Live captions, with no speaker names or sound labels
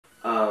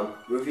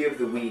movie of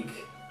the week,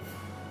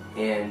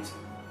 and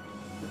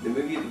the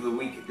movie of the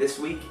week this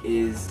week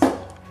is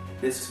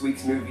this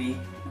week's movie,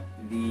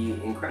 The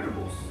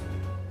Incredibles.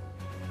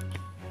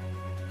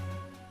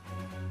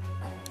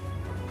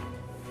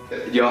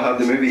 Do y'all have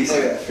the movies? Oh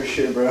yeah, for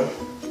sure, bro.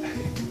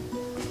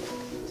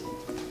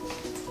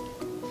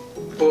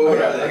 Oh,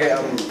 okay,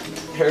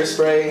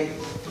 Hairspray.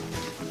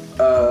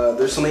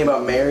 There's something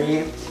about Mary,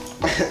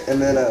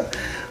 and then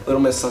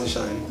Little Miss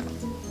Sunshine.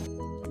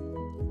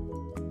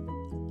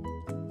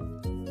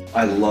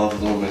 I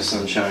love Little Miss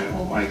Sunshine.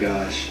 Oh my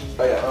gosh.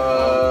 Oh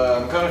yeah.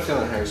 I'm kind of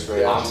feeling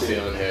Hairspray. Yeah, I'm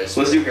feeling Hairspray.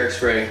 Let's do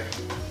Hairspray.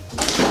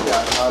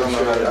 Yeah, I don't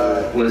know how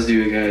to. Let's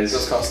do it, guys.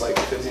 Those cost like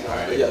 $15.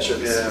 Right. Yeah, sure.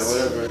 Yeah,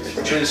 whatever.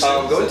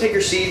 Go and take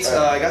your seats.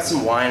 I got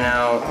some wine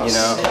out, you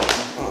know.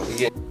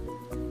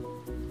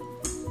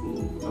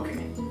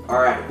 Okay.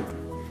 All right.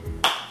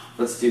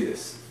 Let's do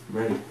this.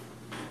 Ready?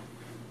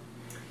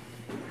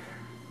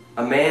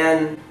 A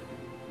man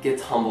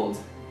gets humbled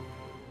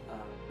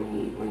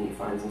when he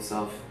finds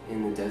himself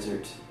in the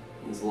desert.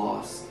 He's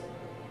lost,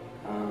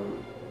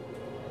 and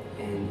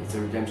it's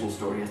a redemption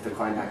story. He has to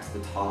climb back to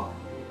the top,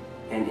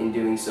 and in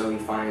doing so, he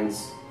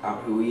finds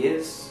out who he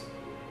is,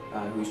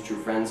 who his true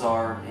friends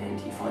are, and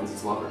he finds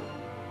his lover.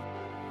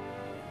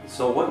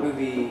 So, what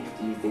movie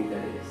do you think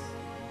that is?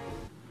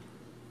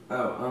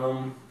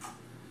 Oh,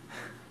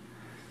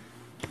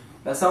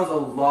 that sounds a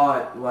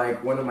lot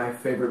like one of my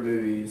favorite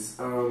movies.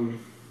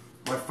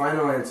 My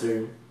final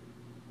answer,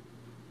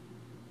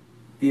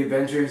 The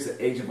Avengers,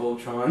 Age of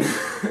Ultron.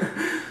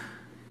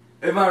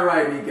 Am I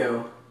right,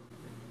 Nico?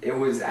 It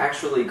was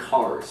actually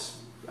Cars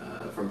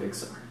from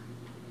Pixar.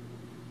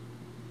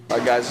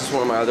 Alright guys, this is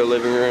one of my other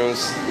living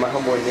rooms. My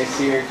homeboy Nick's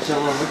here.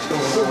 Chilling. What's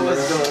going on?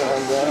 What's going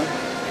on, bro?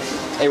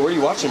 Hey, where are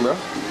you watching, bro?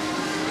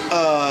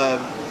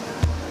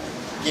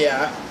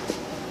 Yeah.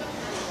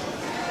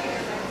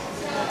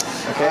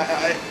 Okay.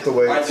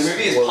 Alright, the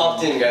movie is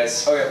popped in,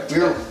 guys. Okay.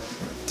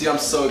 Dude, I'm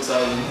so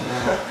excited.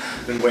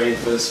 Been waiting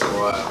for this for a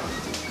while.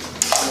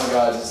 Oh my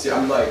god, just,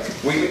 I'm like,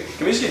 can we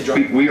just get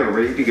drunk? We are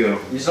ready to go.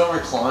 These don't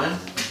recline?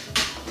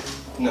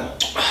 No.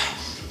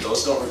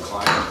 Those don't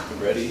recline. You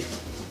ready?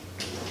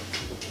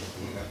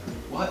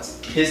 What?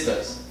 His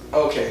does.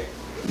 Okay.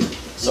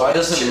 So why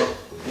doesn't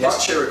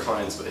His chair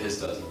reclines, but his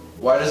doesn't.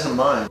 Why doesn't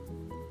mine?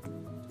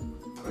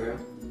 Okay.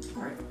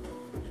 Alright.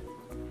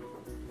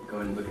 Go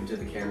ahead and look into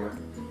the camera.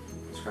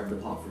 Describe the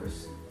plot for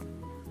us.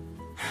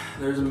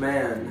 There's a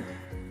man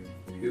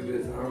who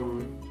is,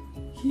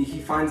 he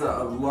finds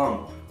a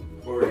lump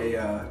or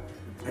a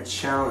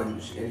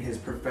challenge in his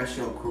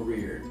professional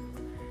career.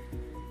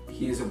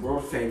 He is a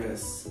world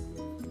famous,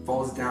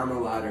 falls down the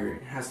ladder,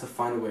 and has to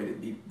find a way to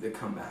beat the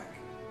comeback.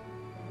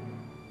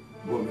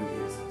 What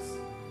movie is this?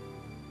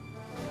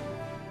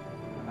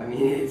 I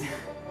mean,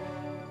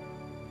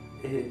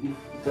 it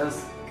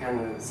does kind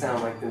of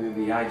sound like the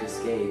movie I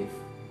just gave.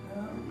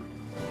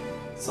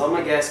 So I'm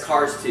gonna guess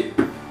Cars 2.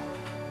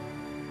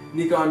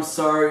 Nico, I'm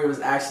sorry, it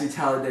was actually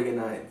Talladega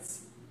Nights.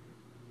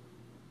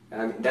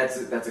 I mean, that's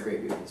a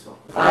great movie as well.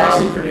 I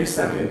actually produced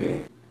that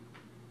movie.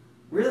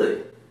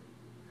 Really?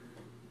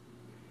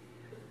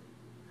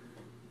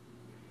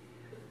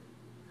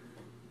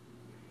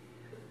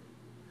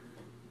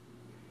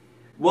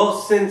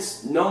 Well,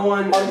 since no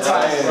one...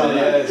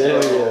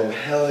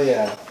 Hell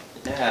yeah.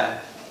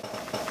 Yeah.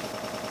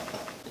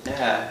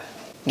 Yeah.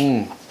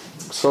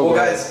 So well,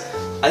 guys,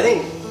 I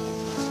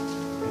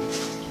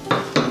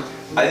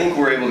think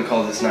we're able to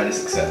call this night a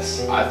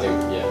success. I think,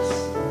 yes.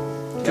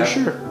 For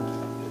sure.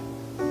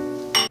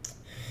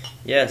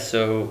 Yeah,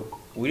 so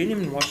we didn't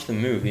even watch the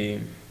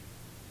movie.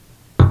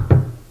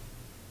 I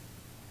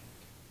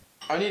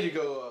need to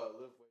go,